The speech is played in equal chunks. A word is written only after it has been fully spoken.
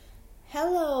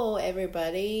Hello,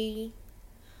 everybody.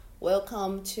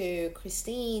 Welcome to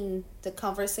Christine, the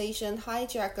conversation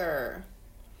hijacker.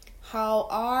 How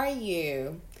are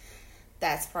you?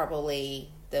 That's probably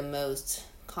the most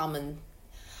common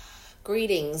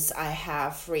greetings I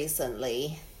have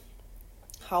recently.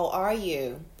 How are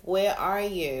you? Where are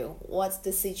you? What's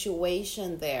the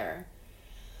situation there?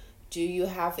 Do you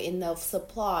have enough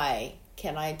supply?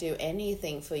 Can I do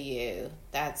anything for you?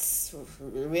 That's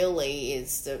really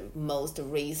is the most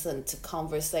recent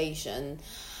conversation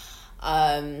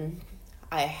I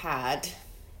had.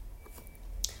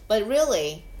 But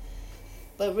really,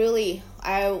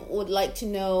 I would like to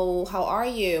know, how are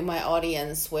you, my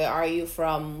audience? Where are you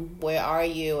from? Where are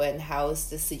you, and how's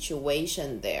the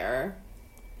situation there?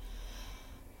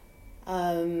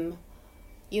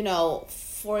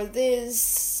 For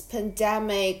this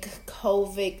pandemic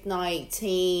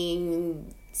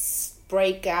COVID-19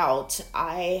 breakout,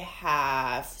 I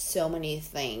have so many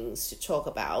things to talk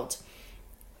about.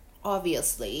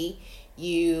 Obviously,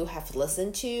 you have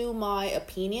listened to my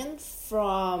opinion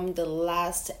from the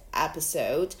last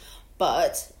episode,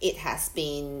 but it has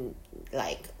been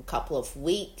like a couple of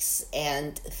weeks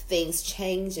and things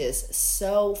changes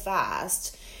so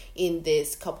fast in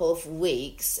this couple of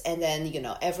weeks, and then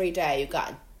every day you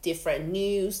got different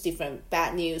news, different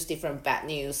bad news,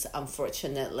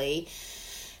 unfortunately,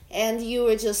 and you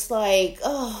were just like,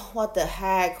 oh, what the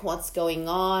heck, what's going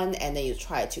on? And then you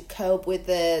try to cope with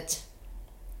it.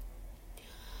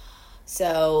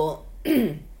 So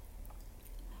when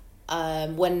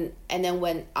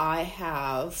I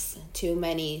have too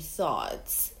many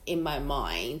thoughts in my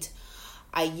mind,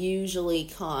 I usually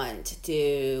can't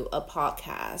do a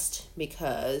podcast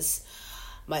because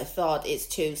my thought is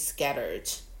too scattered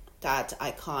that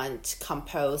I can't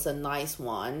compose a nice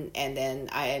one. And then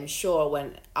I am sure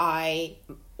when I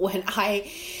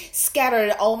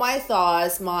scattered all my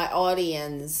thoughts, my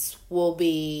audience will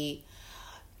be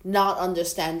not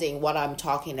understanding what I'm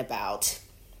talking about.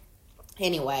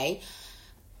 Anyway,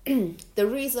 the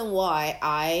reason why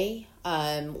I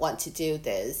want to do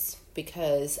this,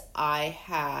 because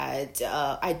I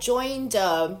joined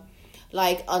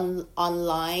like an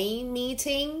online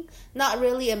meeting, not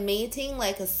really a meeting,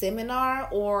 like a seminar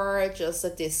or just a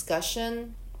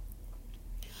discussion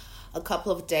a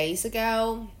couple of days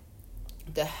ago.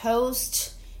 The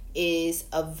host is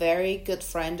a very good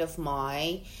friend of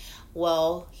mine.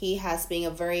 Well, he has been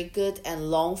a very good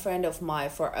and long friend of mine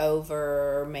for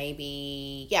over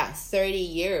maybe 30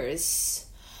 years.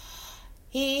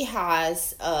 He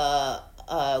has a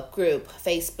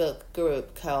Facebook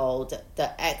group called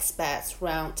the Expats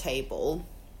Roundtable.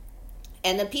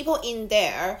 And the people in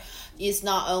there is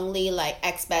not only like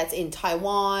expats in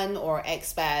Taiwan or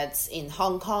expats in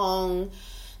Hong Kong.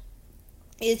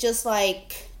 It's just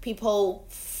like people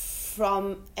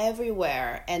from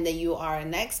everywhere. And then you are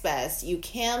an expat. You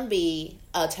can be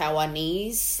a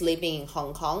Taiwanese living in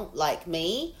Hong Kong like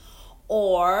me,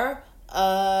 or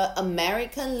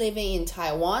American living in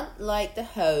Taiwan like the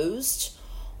host,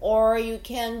 or you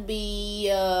can be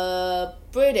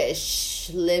British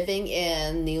living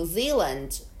in New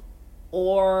Zealand,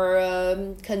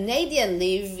 or Canadian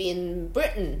live in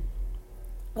Britain,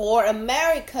 or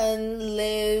American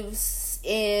lives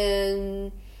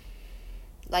in,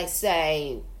 like,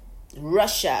 say,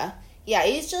 Russia. Yeah,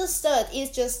 it's just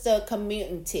a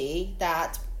community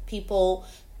that people,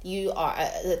 you are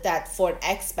that for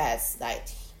expats, like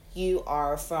you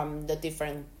are from the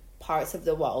different parts of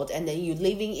the world, and then you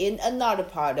living in another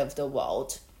part of the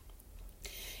world.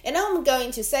 And I'm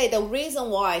going to say the reason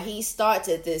why he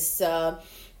started this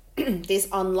this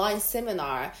online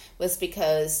seminar was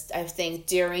because I think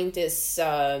during this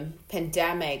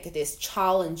pandemic, this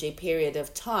challenging period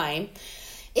of time,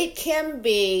 it can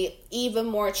be even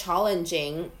more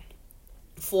challenging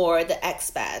for the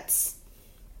expats.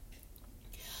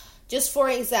 Just for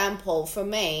example, for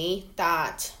me,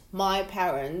 that my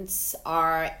parents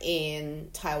are in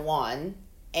Taiwan,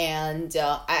 and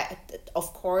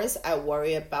of course I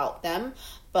worry about them,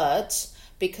 but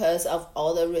because of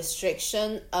all the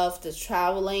restriction of the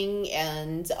traveling,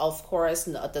 and of course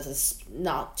not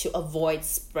to avoid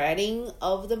spreading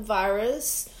of the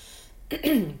virus,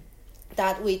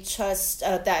 that we trust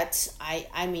that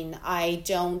I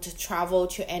don't travel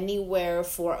to anywhere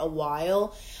for a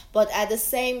while, but at the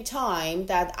same time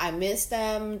that I miss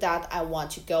them, that I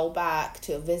want to go back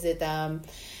to visit them.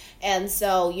 And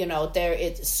so there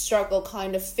is struggle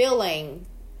kind of feeling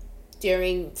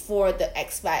for the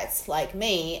expats like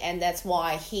me, and that's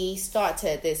why he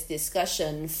started this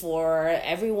discussion for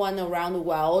everyone around the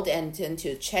world, and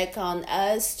to check on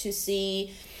us to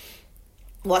see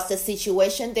what's the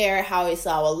situation there, how is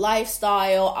our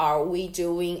lifestyle, are we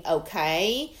doing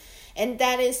okay? And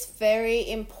that is very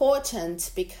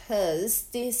important because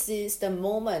this is the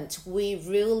moment we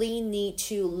really need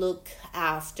to look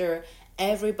after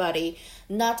everybody,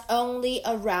 not only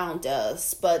around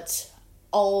us, but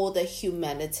all the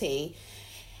humanity.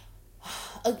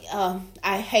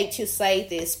 I hate to say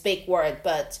this big word,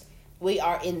 but we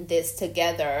are in this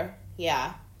together.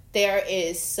 Yeah, there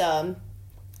is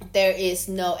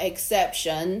no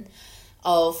exception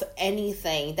of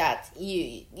anything that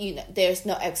you know. There's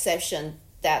no exception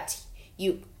that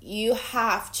you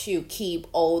have to keep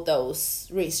all those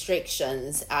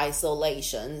restrictions,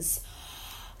 isolations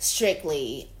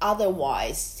strictly.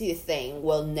 Otherwise, the thing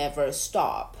will never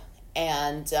stop.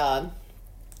 And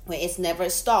when it's never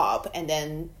stop, and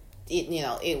then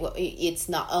it's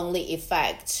not only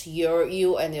affect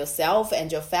you and yourself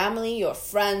and your family, your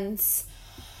friends.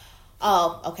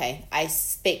 Oh, okay, I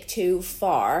speak too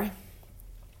far.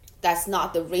 That's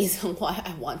not the reason why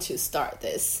I want to start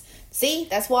this. See,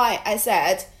 that's why I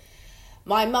said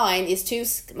my mind is too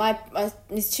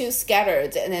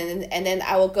scattered, and then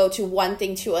I will go to one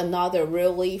thing to another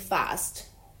really fast.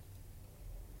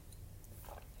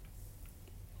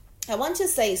 I want to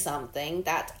say something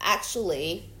that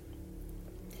actually,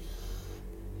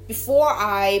 before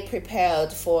I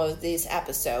prepared for this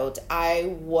episode,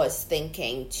 I was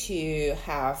thinking to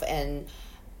have an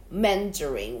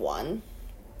Mandarin one.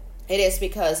 It is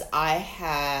because I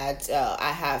had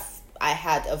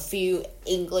a few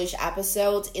English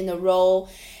episodes in a row,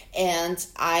 and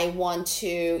I want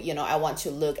to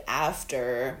look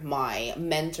after my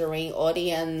Mandarin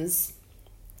audience.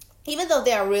 Even though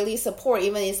they are really support,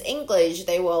 even if it's English,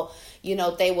 they will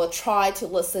try to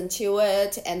listen to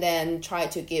it and then try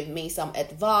to give me some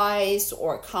advice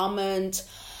or comment.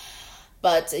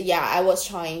 But yeah, I was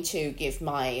trying to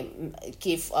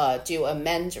do a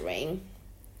Mandarin.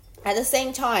 At the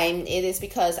same time, it is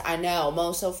because I know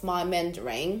most of my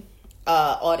Mandarin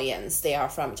audience, they are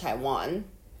from Taiwan.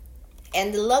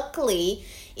 And luckily,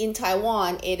 in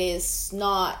Taiwan, it is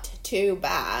not too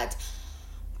bad.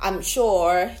 I'm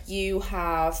sure you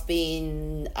have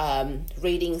been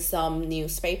reading some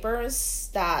newspapers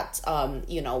that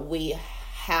we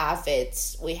had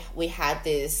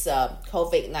this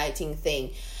COVID-19 thing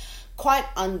quite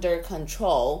under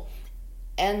control.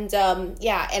 And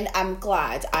and I'm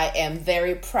glad, I am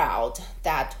very proud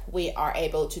that we are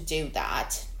able to do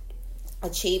that,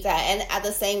 achieve that. And at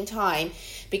the same time,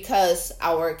 because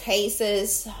our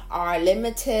cases are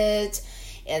limited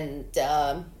and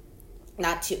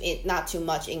not too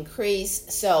much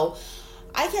increase, so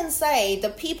I can say the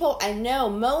people I know,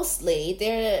 mostly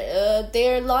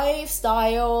their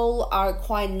lifestyle are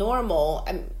quite normal.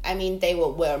 I mean, they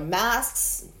will wear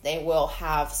masks, they will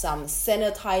have some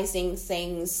sanitizing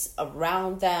things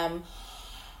around them,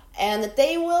 and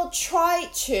they will try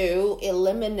to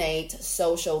eliminate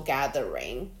social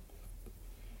gathering.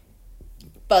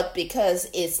 But because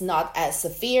it's not as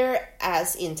severe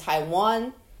as in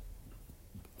Taiwan,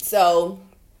 so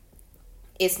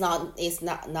it's not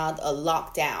a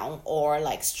lockdown or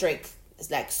like strict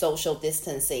like social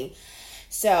distancing.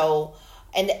 So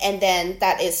and then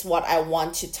that is what I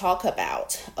want to talk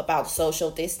about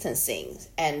social distancing.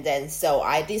 And then so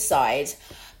I decide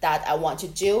that I want to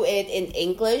do it in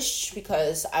English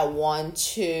because I want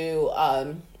to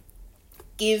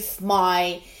give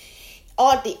my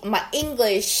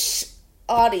English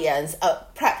audience a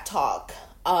prep talk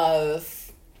of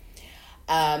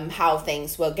how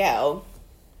things will go.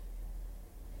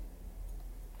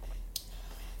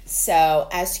 So,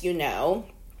 as you know,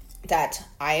 that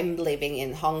I'm living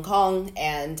in Hong Kong,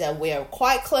 and we are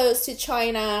quite close to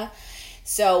China.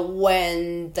 So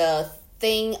when the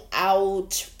thing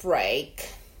outbreak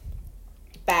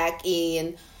back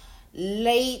in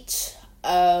late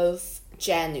of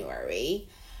January,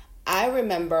 I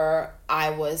remember I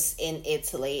was in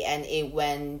Italy and it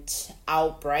went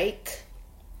outbreak.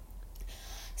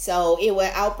 So it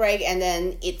went outbreak, and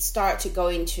then it started to go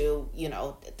into,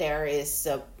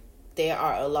 there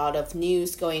are a lot of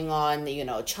news going on,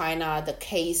 China, the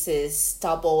cases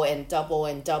double and double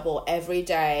and double every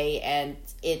day, and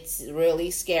it's really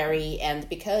scary. And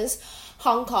because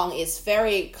Hong Kong is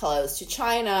very close to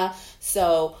China,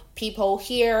 so people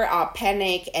here are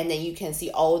panic, and then you can see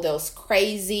all those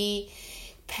crazy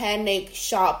panic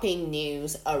shopping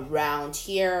news around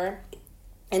here.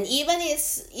 And even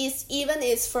it's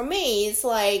for me, it's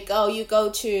like, oh, I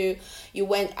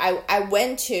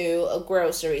went to a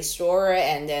grocery store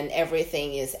and then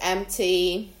everything is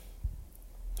empty.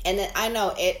 And then I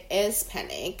know it is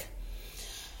panic.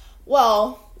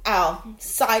 Well,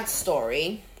 side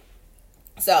story.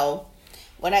 So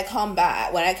when I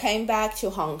came back to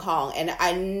Hong Kong, and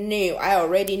I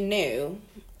already knew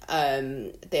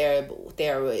there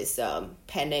was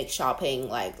panic shopping,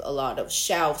 like a lot of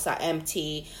shelves are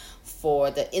empty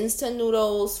for the instant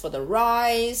noodles, for the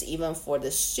rice, even for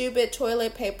the stupid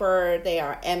toilet paper, they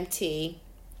are empty.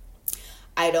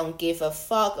 I don't give a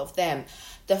fuck of them.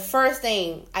 The first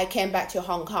thing I came back to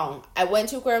Hong Kong, I went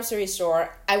to grocery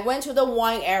store, I went to the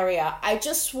wine area. I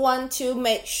just want to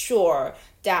make sure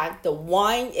that the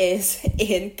wine is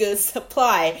in good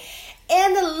supply.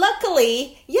 And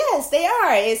luckily, yes, they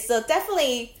are. It's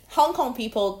definitely Hong Kong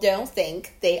people don't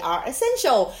think they are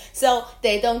essential. So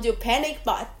they don't do panic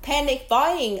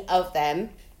buying of them.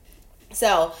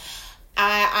 So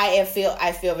I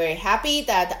feel very happy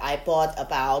that I bought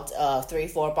about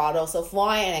 3-4 bottles of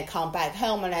wine, and I come back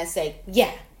home and I say,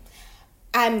 yeah,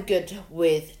 I'm good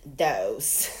with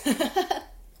those.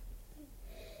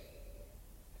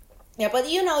 Yeah, but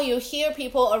you hear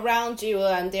people around you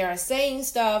and they are saying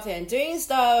stuff and doing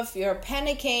stuff, you're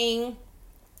panicking,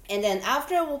 and then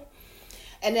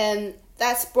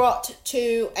that's brought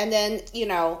to, and then,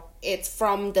 it's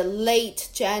from the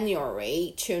late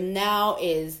January to now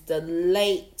is the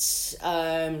late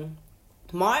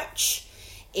March.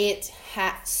 It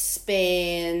has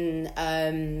been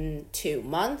 2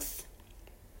 months.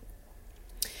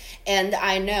 And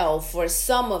I know for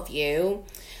some of you,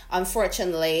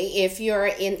 unfortunately, if you're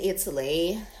in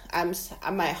Italy,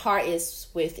 my heart is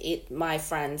with my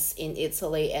friends in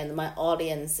Italy and my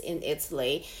audience in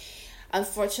Italy.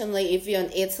 Unfortunately, if you're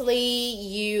in Italy,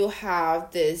 you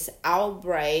have this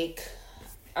outbreak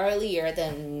earlier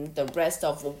than the rest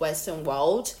of the Western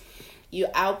world. You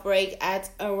outbreak at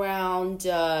around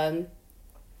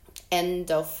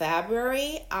end of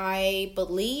February, I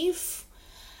believe.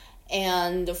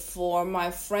 And for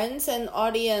my friends and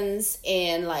audience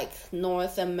in like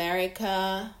North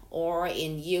America or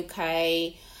in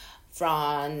UK,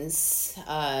 France,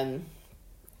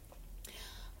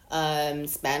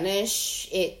 Spanish,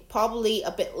 it probably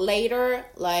a bit later,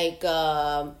 like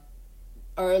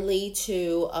early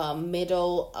to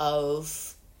middle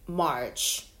of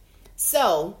March.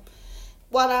 So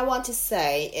what I want to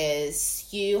say is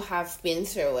you have been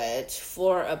through it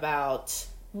for about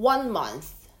 1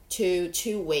 month to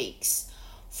 2 weeks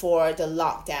for the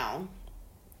lockdown.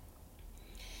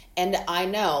 And I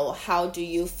know how do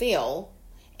you feel,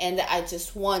 and I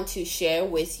just want to share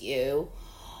with you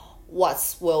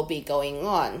what will be going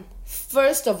on.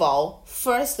 First of all,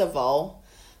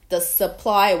 the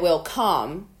supply will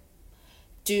come.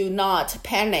 Do not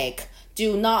panic.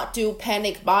 Do not do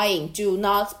panic buying. Do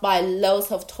not buy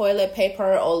loads of toilet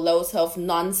paper or loads of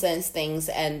nonsense things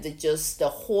and just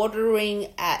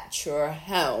hoarding at your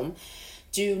home.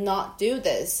 Do not do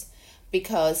this,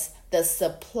 because the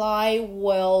supply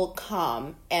will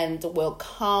come and will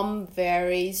come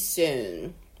very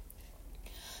soon.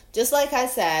 Just like I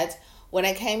said, when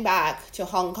I came back to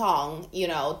Hong Kong,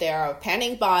 there are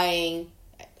panic buying,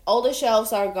 all the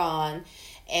shelves are gone,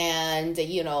 and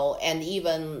and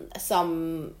even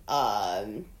some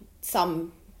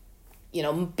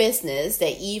business,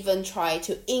 they even try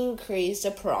to increase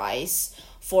the price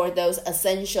for those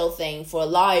essential things, for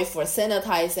life, for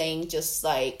sanitizing, just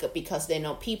like because they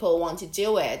know people want to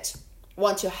do it,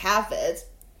 want to have it.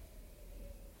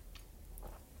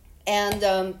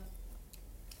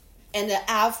 And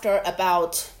after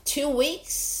about 2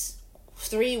 weeks,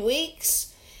 3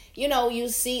 weeks, you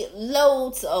see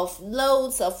loads of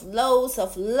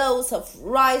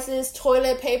rices,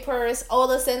 toilet papers, all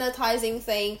the sanitizing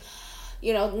thing,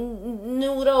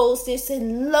 noodles, there's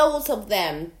loads of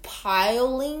them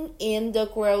piling in the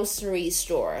grocery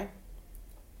store.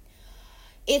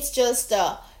 It's just,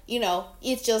 the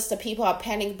people are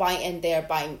panic buying and they're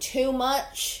buying too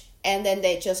much. And then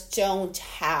they just don't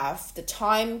have the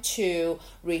time to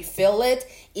refill it.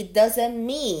 It doesn't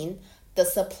mean the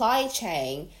supply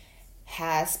chain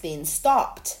has been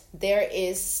stopped. There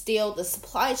is still the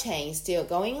supply chain still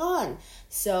going on.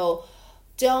 So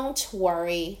don't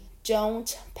worry,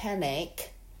 don't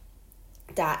panic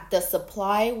that the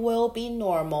supply will be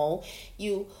normal.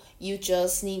 You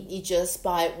just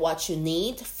buy what you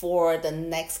need for the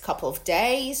next couple of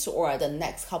days, or the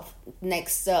next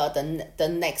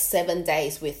 7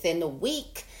 days within a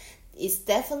week. It's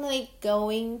definitely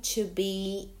going to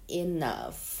be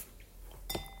enough.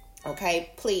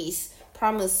 Okay, please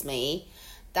promise me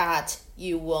that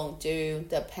you won't do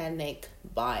the panic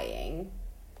buying.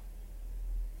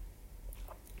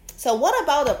 So what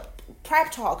about the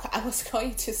prep talk I was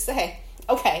going to say?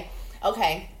 Okay.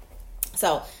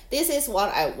 So this is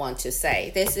what I want to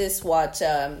say. This is what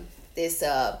the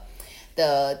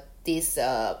this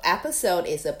episode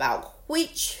is about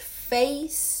which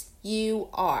phase you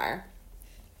are.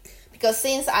 Because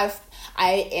since I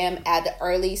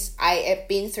have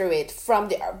been through it from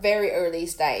the very early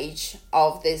stage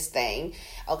of this thing.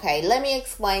 Okay, let me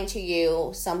explain to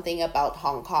you something about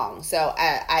Hong Kong. So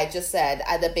I just said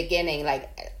at the beginning,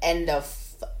 like end of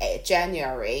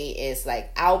January is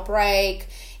like outbreak,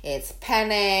 it's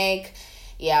panic,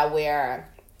 where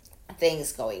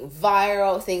things went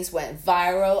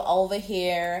viral over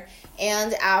here.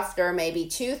 And after maybe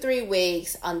 2-3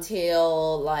 weeks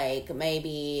until like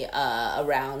maybe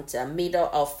around the middle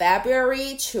of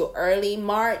February to early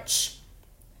March,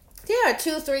 there are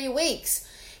 2-3 weeks,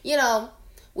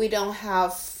 we don't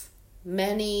have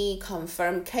many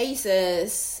confirmed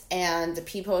cases, and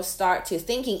people start to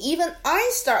thinking, even I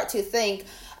start to think,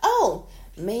 oh,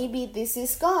 maybe this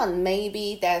is gone.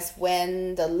 Maybe that's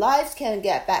when the lives can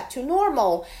get back to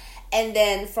normal. And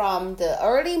then from the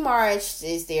early March,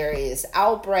 there is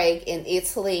outbreak in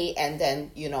Italy, and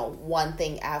then, one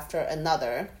thing after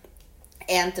another.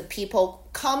 And the people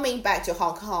coming back to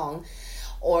Hong Kong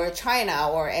or China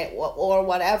or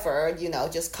whatever,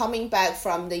 just coming back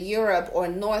from the Europe or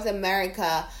North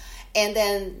America, and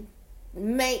then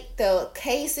make the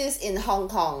cases in Hong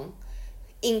Kong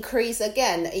increase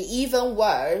again, even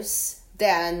worse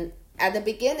than at the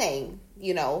beginning,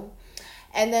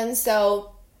 And then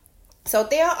so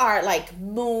there are like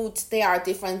moods, there are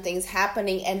different things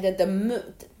happening, and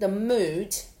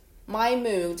my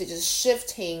mood is just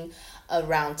shifting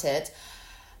around it.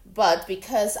 But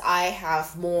because I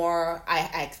have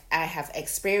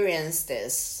experienced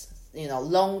this,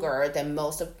 longer than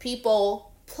most of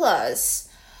people, plus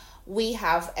we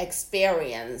have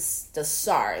experienced the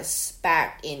SARS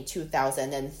back in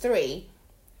 2003.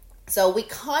 So we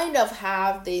kind of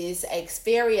have this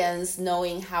experience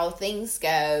knowing how things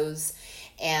goes.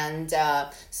 And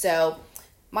so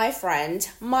my friend,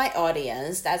 my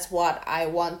audience, that's what I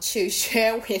want to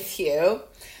share with you.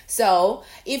 So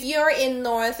if you're in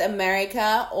North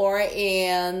America or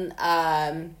in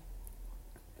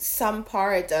some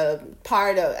part of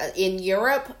in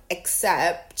Europe,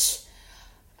 except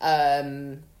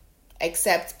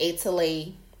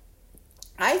Italy,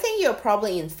 I think you're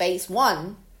probably in phase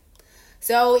 1.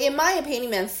 So in my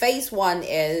opinion, phase 1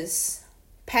 is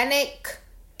panic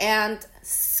and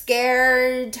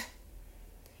scared.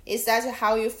 Is that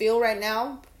how you feel right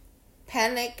now?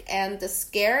 Panic and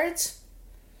scared?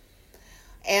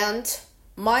 And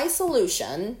my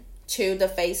solution to the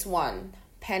phase 1,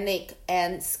 panic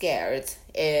and scared,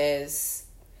 is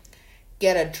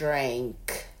get a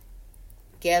drink.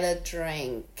 Get a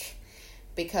drink,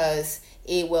 because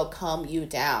it will calm you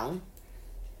down.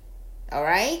 All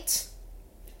right?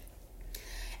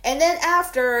 And then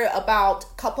after about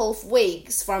a couple of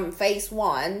weeks from phase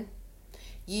 1,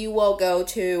 you will go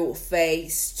to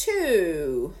phase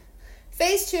 2.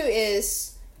 Phase 2 is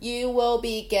you will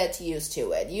get used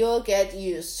to it. You'll get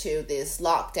used to this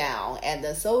lockdown and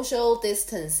the social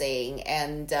distancing,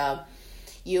 and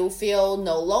you feel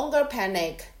no longer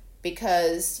panic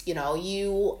because,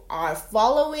 you are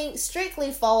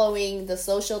strictly following the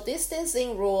social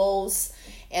distancing rules,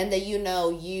 and that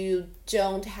you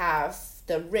don't have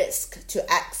the risk to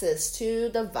access to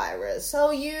the virus.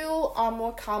 So you are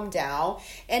more calmed down,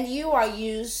 and you are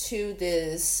used to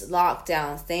this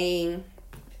lockdown thing.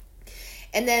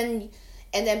 And then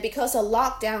because a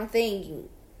lockdown thing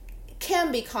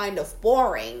can be kind of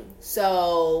boring.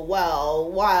 So,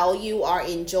 while you are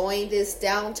enjoying this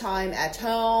downtime at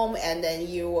home, and then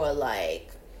you are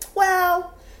like,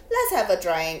 let's have a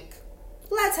drink.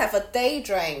 Let's have a day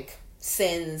drink.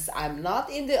 Since I'm not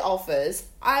in the office,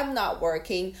 I'm not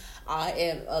working, I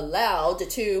am allowed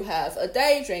to have a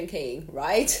day drinking,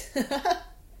 right?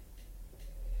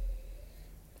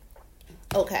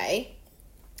 Okay.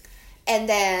 And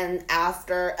then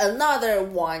after another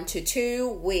 1 to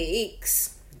 2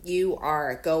 weeks, you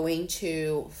are going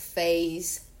to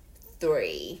phase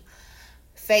 3.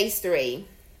 Phase 3.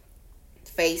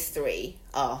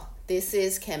 Oh,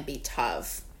 can be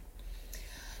tough.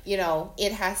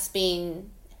 It has been,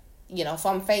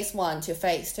 from phase 1 to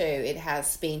phase 2, it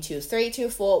has been 3 to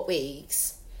 4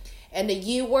 weeks. And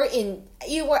you were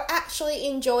actually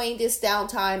enjoying this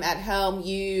downtime at home.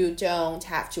 You don't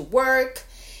have to work.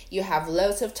 You have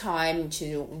lots of time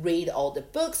to read all the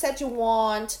books that you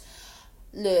want,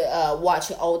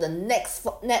 watch all the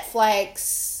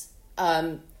Netflix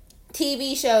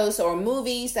TV shows or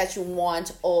movies that you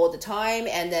want all the time.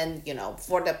 And then,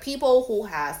 for the people who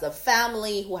has a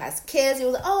family, who has kids,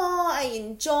 you're like, I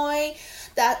enjoy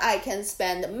that I can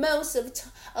spend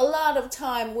a lot of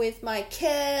time with my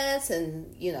kids,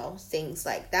 and, things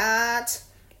like that.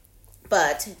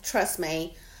 But trust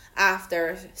me,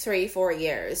 after 3-4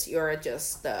 years, you're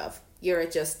just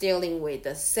dealing with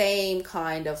the same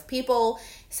kind of people,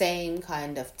 same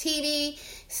kind of TV,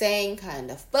 same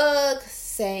kind of book,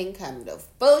 same kind of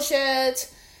bullshit.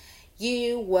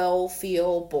 You will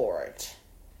feel bored.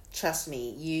 Trust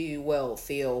me, you will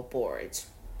feel bored.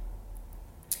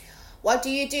 What do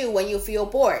you do when you feel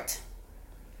bored?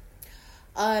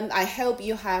 I hope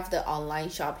you have the online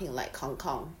shopping like Hong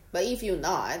Kong. But if you're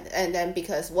not, and then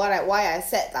why I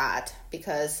said that,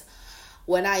 because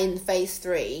when I in phase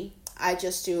 3, I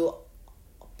just do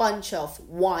a bunch of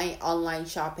wine online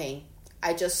shopping.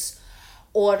 I just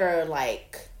order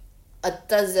like a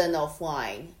dozen of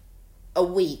wine a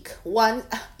week.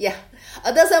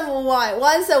 A dozen of wine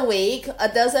once a week, a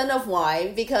dozen of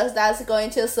wine, because that's going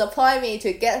to supply me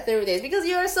to get through this. Because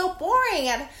you're so boring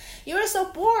and you're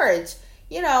so bored.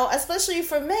 You know, especially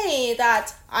for me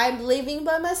that I'm living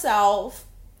by myself.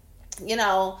 You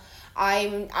know,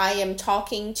 I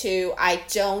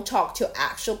don't talk to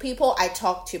actual people. I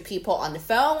talk to people on the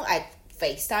phone. I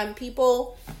FaceTime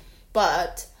people,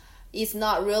 but it's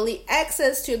not really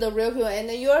access to the real people. And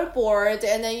then you're bored,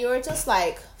 and then you're just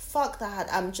like, fuck that.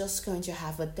 I'm just going to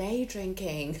have a day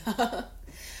drinking.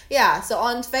 Yeah. So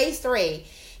on phase 3,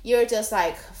 you're just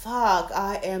like, fuck,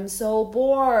 I am so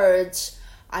bored.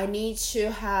 I need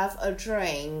to have a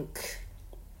drink.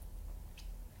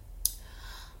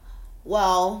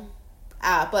 Well,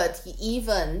 but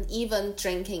even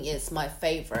drinking is my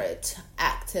favorite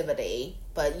activity.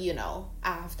 But you know,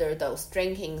 after those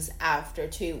drinkings, after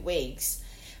 2 weeks,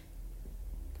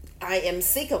 I am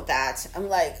sick of that. I'm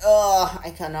like,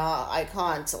 I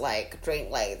can't like drink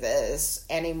like this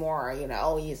anymore. You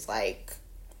know, it's like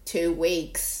 2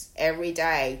 weeks every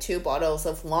day, 2 bottles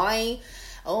of wine.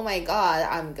 Oh my God,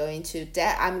 I'm going to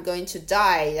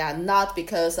die. Not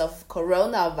because of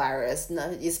coronavirus.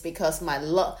 No, it's because my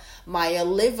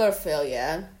liver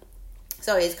failure.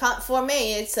 So for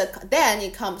me, then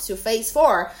it comes to phase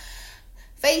 4.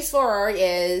 Phase 4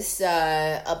 is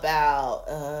about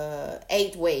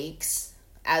 8 weeks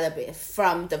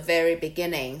from the very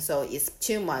beginning. So it's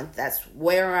 2 months. That's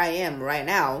where I am right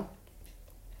now.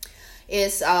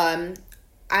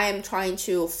 I am trying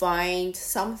to find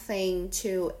something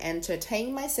to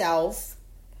entertain myself.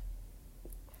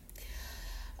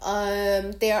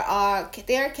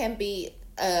 There can be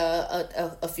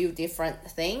a few different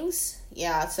things.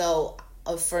 Yeah. So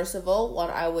first of all, what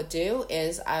I would do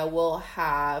is I will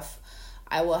have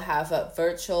a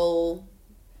virtual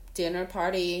dinner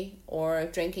party or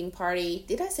drinking party.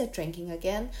 Did I say drinking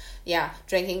again? Yeah,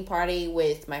 drinking party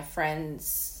with my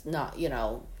friends. Not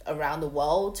around the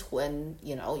world, when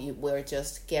we'll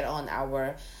just get on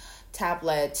our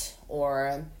tablet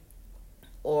or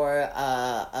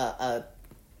a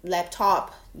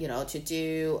laptop, to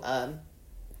do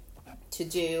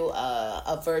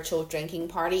a virtual drinking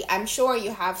party. I'm sure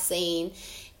you have seen,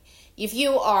 if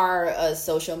you are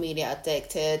social media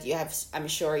addicted, I'm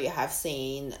sure you have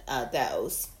seen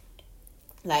those.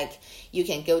 Like you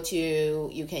can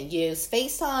use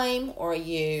FaceTime or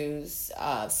use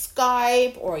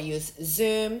Skype or use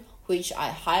Zoom, which I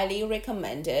highly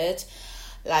recommend it.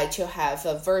 Like to have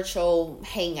a virtual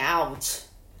hangout.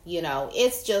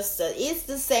 It's just it's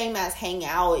the same as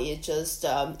hangout. It just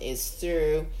is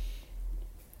through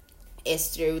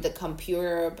the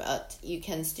computer, but you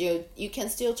can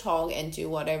still talk and do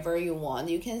whatever you want.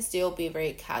 You can still be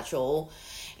very casual,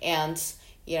 and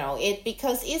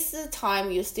because it's the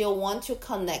time you still want to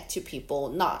connect to people,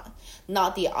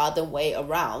 not the other way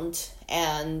around.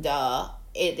 And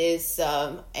it is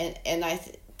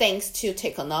thanks to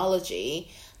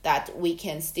technology that we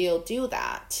can still do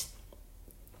that.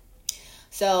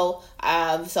 So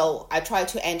I try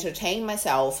to entertain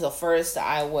myself. So first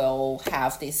I will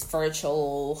have this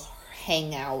virtual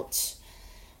hangout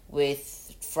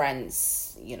with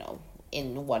friends,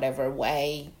 in whatever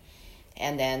way.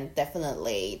 And then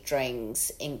definitely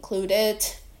drinks included.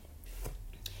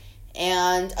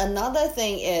 And another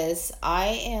thing is, I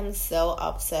am so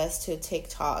obsessed to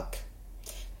TikTok.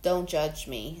 Don't judge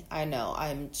me. I know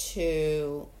I'm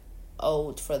too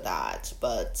old for that,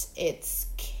 but it's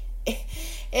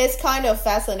kind of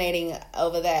fascinating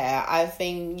over there. I've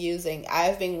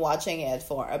been watching it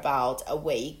for about a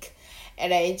week.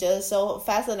 And it's just so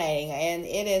fascinating, and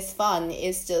it is fun.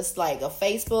 It's just like a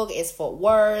Facebook is for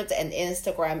words, and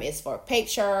Instagram is for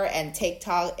picture, and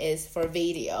TikTok is for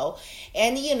video.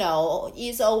 And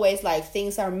it's always like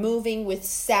things are moving with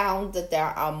sound that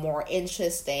are more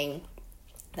interesting.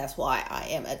 That's why I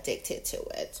am addicted to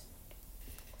it.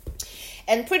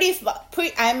 And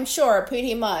I'm sure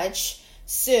pretty much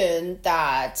soon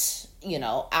that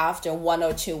after 1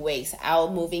 or 2 weeks,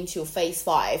 I'll move into phase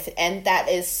 5. And that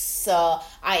is,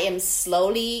 I am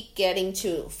slowly getting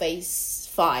to phase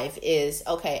 5 is,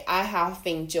 okay, I have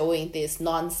been doing this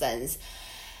nonsense.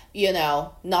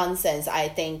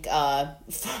 I think,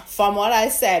 from what I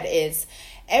said is,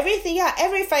 every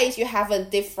phase you have a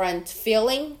different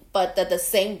feeling, but the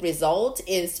same result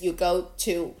is you go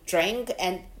to drink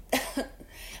and,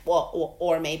 well,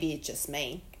 or maybe it's just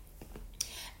me.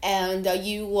 And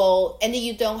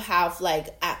you don't have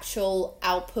like actual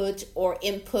output or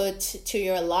input to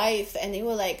your life, and you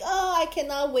were like, oh, I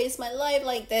cannot waste my life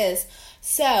like this.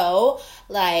 So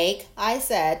like I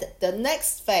said, the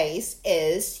next phase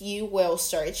is you will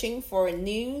searching for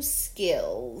new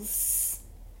skills.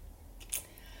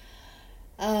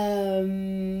 I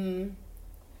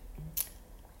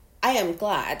am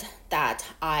glad that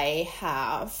I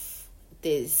have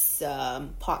this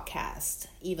podcast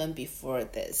even before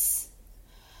this.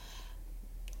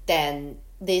 Then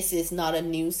this is not a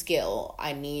new skill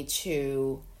I need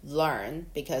to learn,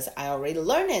 because I already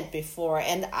learned it before,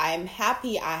 and I'm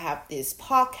happy I have this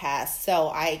podcast so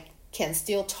I can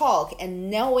still talk, and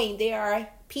knowing there are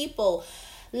people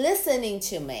listening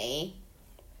to me,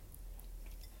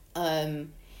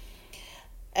 and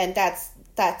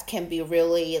that can be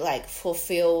really like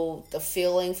fulfill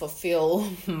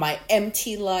my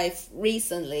empty life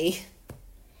recently.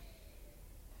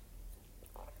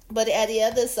 But at the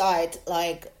other side,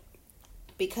 like,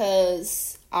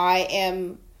 because I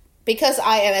am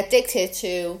addicted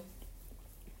to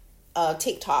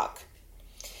TikTok,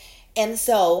 and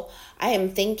so I am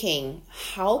thinking,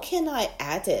 how can I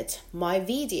edit my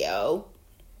video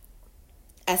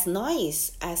as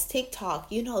nice as TikTok?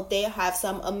 They have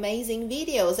some amazing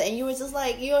videos, and you were just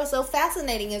like, you are so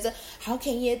fascinating. It's how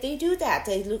can they do that?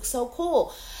 They look so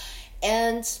cool.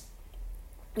 And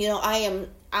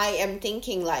I am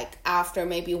thinking, like, after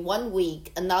maybe 1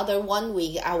 week, another 1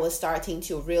 week, I was starting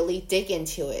to really dig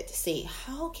into it. See,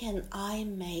 how can I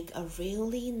make a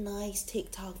really nice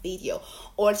TikTok video,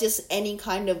 or just any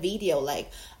kind of video?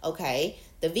 Like, okay,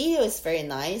 the video is very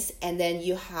nice, and then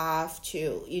you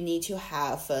need to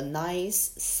have a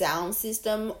nice sound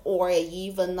system, or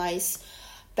even nice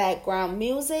background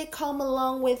music come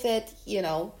along with it,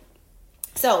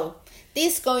 So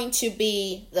this is going to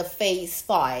be the phase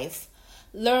 5,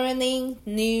 learning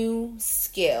new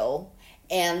skill,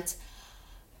 and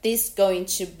this is going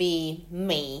to be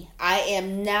me.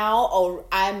 I'm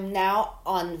now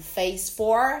on phase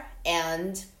 4,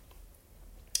 and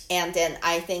then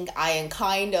I think I am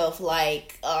kind of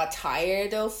like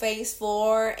tired of phase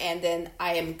 4, and then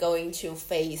I am going to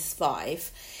phase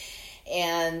 5.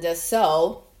 And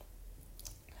so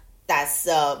that's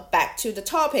back to the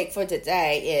topic for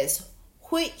today is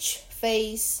which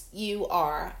phase you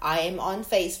are. I am on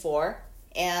phase 4,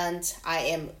 and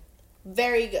I'm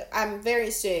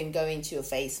very soon going to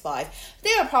phase 5.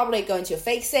 They are probably going to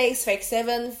phase 6, phase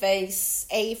 7, phase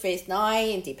 8, phase 9.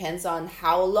 It depends on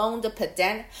how long the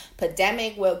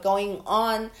pandemic will going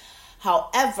on.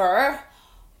 However,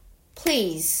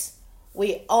 please,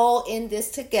 we all in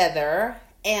this together,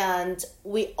 and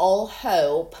we all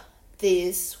hope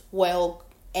this will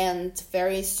end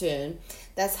very soon.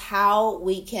 That's how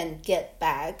we can get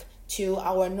back to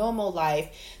our normal life,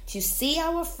 to see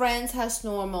our friends as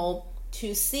normal,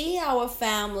 to see our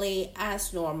family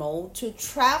as normal, to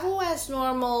travel as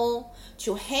normal,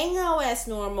 to hang out as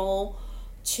normal,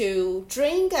 to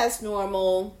drink as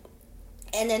normal,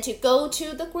 and then to go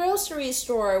to the grocery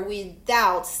store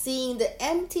without seeing the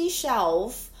empty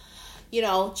shelf,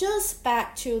 just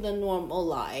back to the normal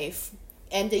life.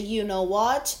 And you know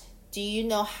what? Do you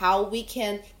know how we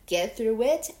can get through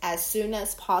it as soon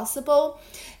as possible?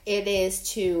 It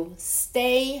is to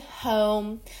stay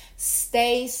home,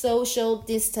 stay social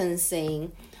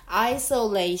distancing,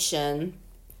 isolation.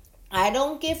 I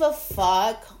don't give a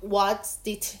fuck what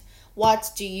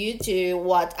do you do,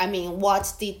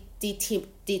 what's the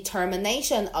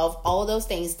determination of all those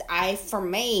things. For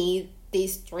me,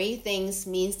 these 3 things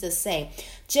means the same.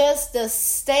 Just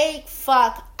stay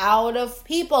fuck out of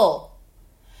people.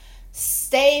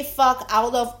 Stay fuck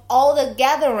out of all the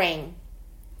gathering.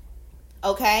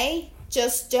 Okay?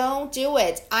 Just don't do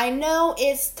it. I know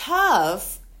it's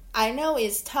tough,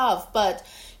 but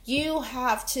you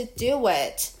have to do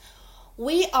it.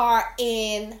 We are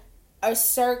in a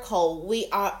circle. We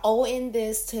are all in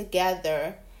this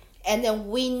together. And then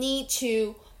we need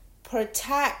to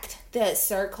protect the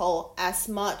circle as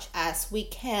much as we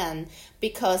can,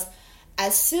 because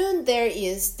as soon there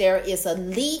is a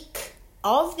leak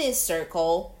of this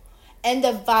circle, and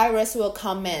the virus will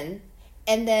come in,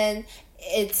 and then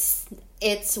it's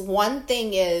one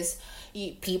thing is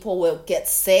people will get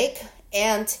sick,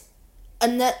 and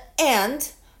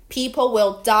people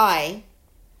will die.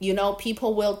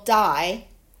 People will die.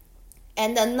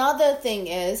 And another thing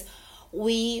is,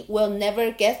 we will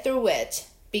never get through it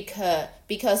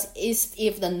because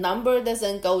if the number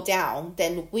doesn't go down,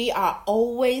 then we are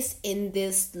always in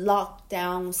this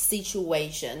lockdown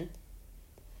situation.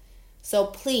 So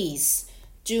please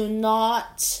do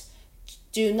not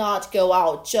go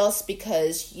out just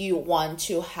because you want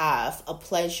to have a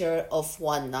pleasure of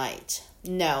one night.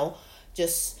 No,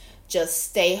 just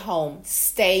stay home,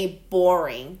 stay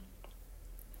boring.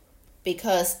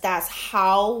 Because that's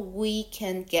how we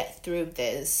can get through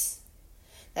this.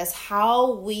 That's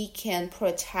how we can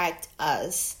protect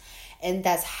us. And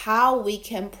that's how we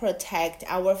can protect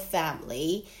our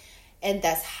family. And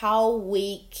that's how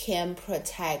we can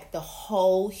protect the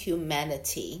whole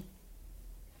humanity.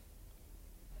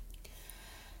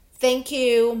 Thank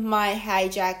you, my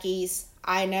hijackies.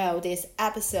 I know this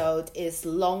episode is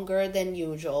longer than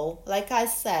usual. Like I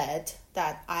said,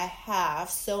 that I have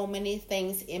so many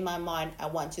things in my mind I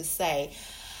want to say.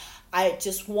 I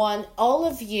just want all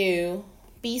of you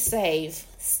be safe,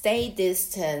 stay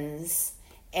distant,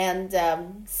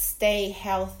 and stay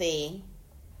healthy.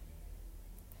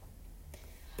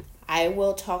 I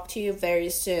will talk to you very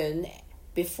soon.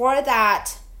 Before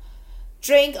that,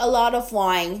 drink a lot of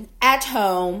wine at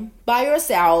home by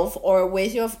yourself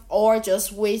or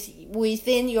just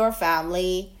within your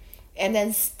family, and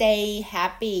then stay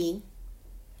happy.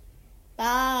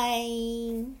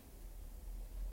 Bye.